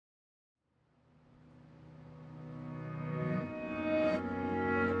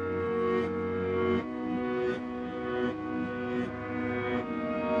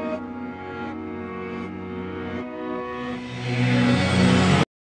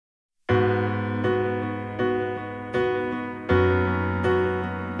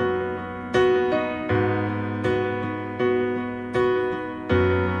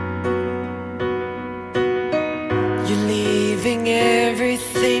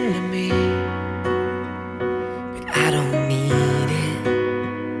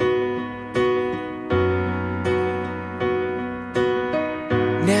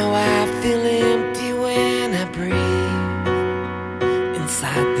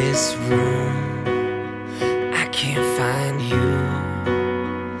this room, I can't find you.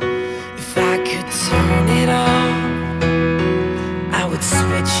 If I could turn it off, I would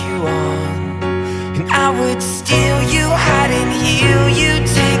switch you on, and I would steal you, hide and heal you.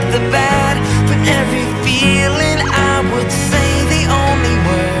 Take the bad for every feeling. I would say the only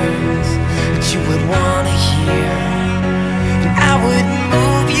words that you would wanna hear, and I would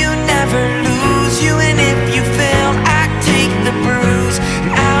move you, never lose you. And if you fail, I'd take the bruise,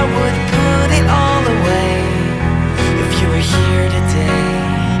 and I would put it all away. If you were here today,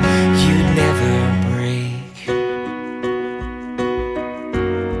 you'd never break.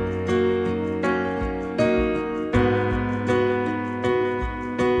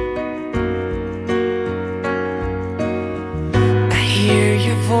 I hear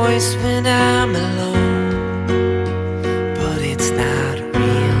your voice when I'm alone, but it's not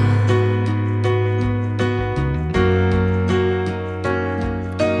real.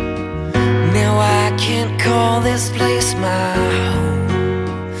 Now I can't call this place my home.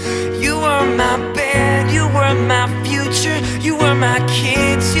 You were my bed, you were my future, you were my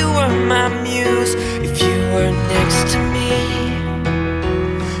kids, you were my muse. If you were next to me,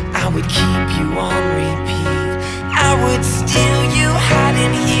 I would keep you on repeat. I would steal you, hide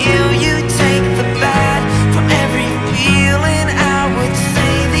and heal you. Take the bad from every feeling. I would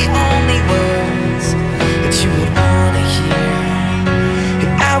say the only words that you would wanna hear,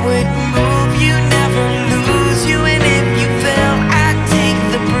 and I would move you, never lose you. And if you fell, I'd take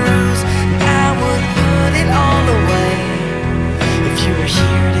the bruise, and I would put it all away. If you were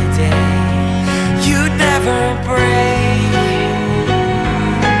here today, you'd never break.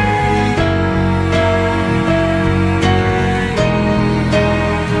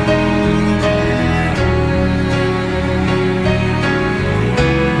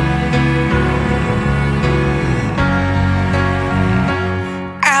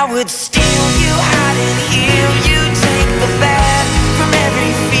 I would steal you, hide and heal